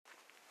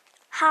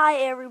Hi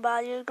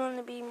everybody, it's going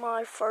to be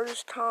my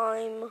first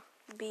time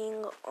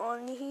being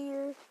on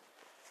here.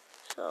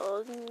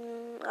 So,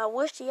 I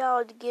wish y'all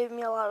would give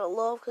me a lot of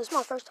love because it's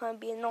my first time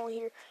being on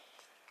here.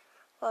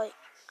 Like,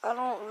 I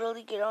don't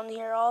really get on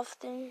here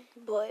often,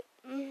 but,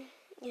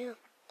 yeah.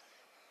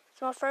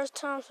 It's my first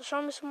time, so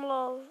show me some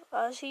love.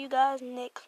 I'll see you guys next